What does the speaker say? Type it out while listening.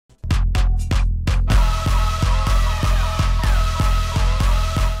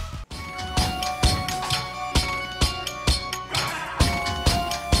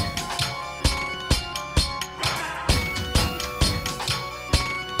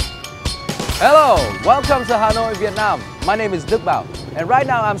Hello, welcome to Hanoi, Vietnam. My name is Đức Bảo, and right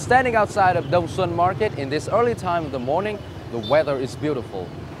now I'm standing outside of Xuan Market. In this early time of the morning, the weather is beautiful.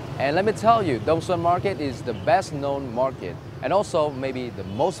 And let me tell you, Xuan Market is the best known market and also maybe the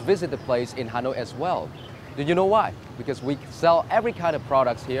most visited place in Hanoi as well. Do you know why? Because we sell every kind of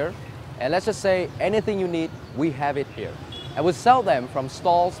products here, and let's just say anything you need, we have it here. And we sell them from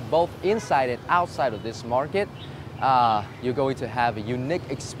stalls both inside and outside of this market. You're going to have a unique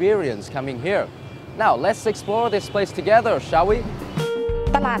experience coming here. Now let's explore this place together, shall we?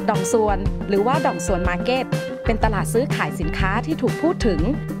 ตลาดดองซวนหรือว่าดองซวนมาร์เก็ตเป็นตลาดซื้อขายสินค้าที่ถูกพูดถึง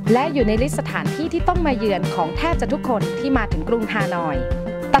และอยู่ในลิสต์สถานที่ที่ต้องมาเยือนของแทบจะทุกคนที่มาถึงกรุงฮานอย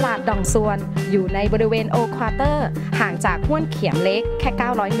ตลาดดองซวนอยู่ในบริเวณโอควาเตอร์ห่างจากห้วนเขียมเล็กแค่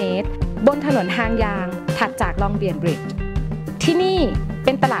900เมตรบนถนนฮางยางถัดจากลองเบียนบริดจ์ที่นี่เ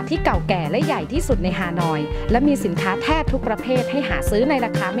ป็นตลาดที่เก่าแก่และใหญ่ที่สุดในฮานอยและมีสินค้าแทบทุกประเภทให้หาซื้อในร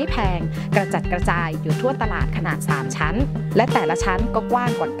าคาไม่แพงกระจัดกระจายอยู่ทั่วตลาดขนาด3ชั้นและแต่ละชั้นก็กว้า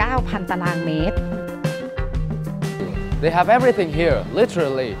งกว่า 9,000 ตารางเมตร They have everything here,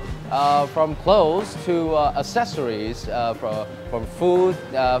 literally, from clothes to accessories, from food,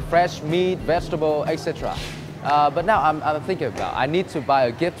 fresh meat, vegetable, etc. But now I'm thinking about I need to buy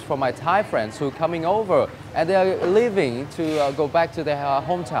a gift for my Thai friends who are coming over and they are leaving to go back to their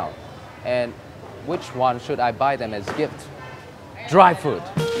hometown. And which one should I buy them as gift? Dry food.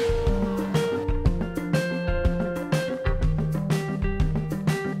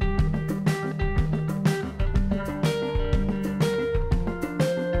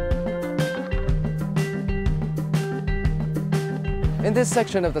 In this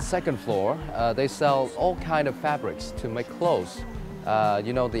section of the second floor, they sell all kind of fabrics to make clothes.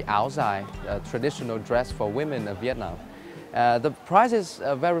 You know, the áo dài, traditional dress for women of Vietnam. The price is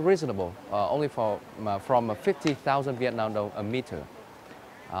very reasonable, only from 50,000 Vietnam dong a meter.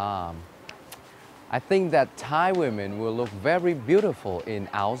 I think that Thai women will look very beautiful in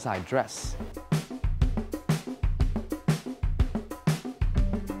áo dài dress.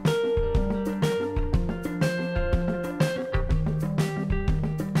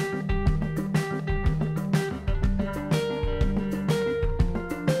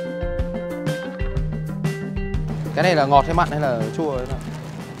 Cái này là ngọt hay mặn hay là chua ấy?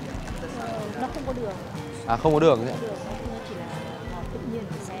 Nó không có đường. À, không có đường chứ? Nó chỉ là ngọt tự nhiên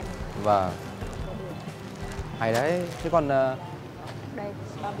của sen. Vâng. Hay đấy. Thế còn đây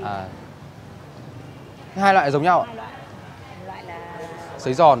bao bì. Hai loại giống nhau ạ? Hai loại. Một loại là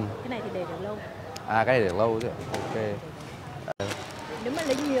sấy giòn. Cái này thì để được lâu. À, cái này để lâu chứ. Ok. Nếu mà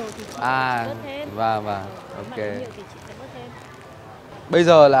lấy nhiều thì chị bớt thêm. Vâng. Nếu Ok. mà lấy nhiều thì chị sẽ bớt thêm. Bây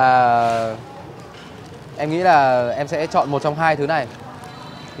giờ là em nghĩ là em sẽ chọn một trong hai thứ này.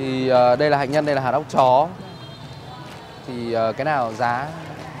 Thì đây là hạnh nhân, đây là hạt óc chó. Thì cái nào giá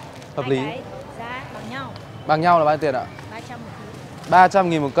hợp lý? Cái giá bằng nhau. Bằng nhau là bao nhiêu tiền ạ? 300 một ký.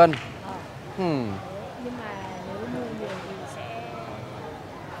 300.000 một cân. Nhưng mà nếu mua nhiều thì sẽ...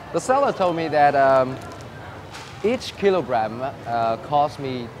 The seller told me that each kilogram cost me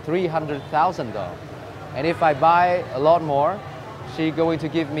 $300,000. And if I buy a lot more, she's going to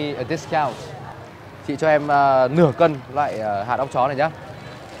give me a discount. Chị cho em nửa cân loại hạt óc chó này nhé.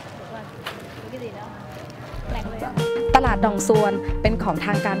 ตลาดดองซวนเป็นของท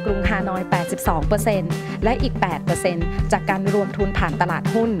างการกรุงฮานอย 82% และอีก 8% จากการรวมทุนผ่านตลาด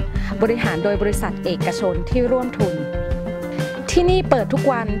หุ้นบริหารโดยบริษัทเอกชนที่ร่วมทุนที่นี่เปิดทุก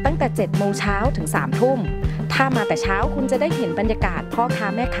วันตั้งแต่ 7 โมงเช้าถึง 3 ทุ่มถ้ามาแต่เช้าคุณจะได้เห็นบรรยากาศพ่อค้า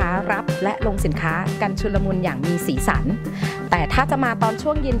แม่ค้ารับและลงสินค้ากันชุลมุนอย่างมีสีสันแต่ถ้าจะมาตอนช่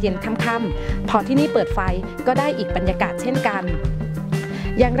วงเย็นๆค่ำๆพอที่นี่เปิดไฟก็ได้อีกบรรยากาศเช่นกัน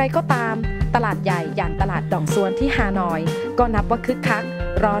อย่างไรก็ตามตลาดใหญ่อย่างตลาดดองซวนที่ฮานอยก็นับว่าคึกคัก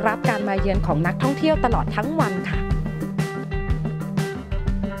รอรับการมาเยือนของนักท่องเที่ยวตลอดทั้งวันค่ะ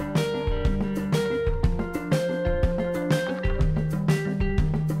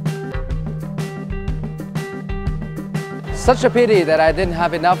Such a pity that I didn't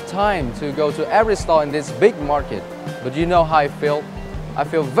have enough time to go to every stall in this big market. But you know how I feel? I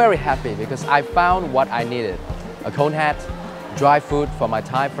feel very happy because I found what I needed. A cone hat, dry food for my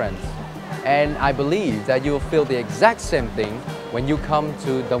Thai friends. And I believe that you'll feel the exact same thing when you come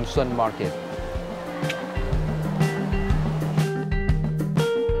to Xuan Market.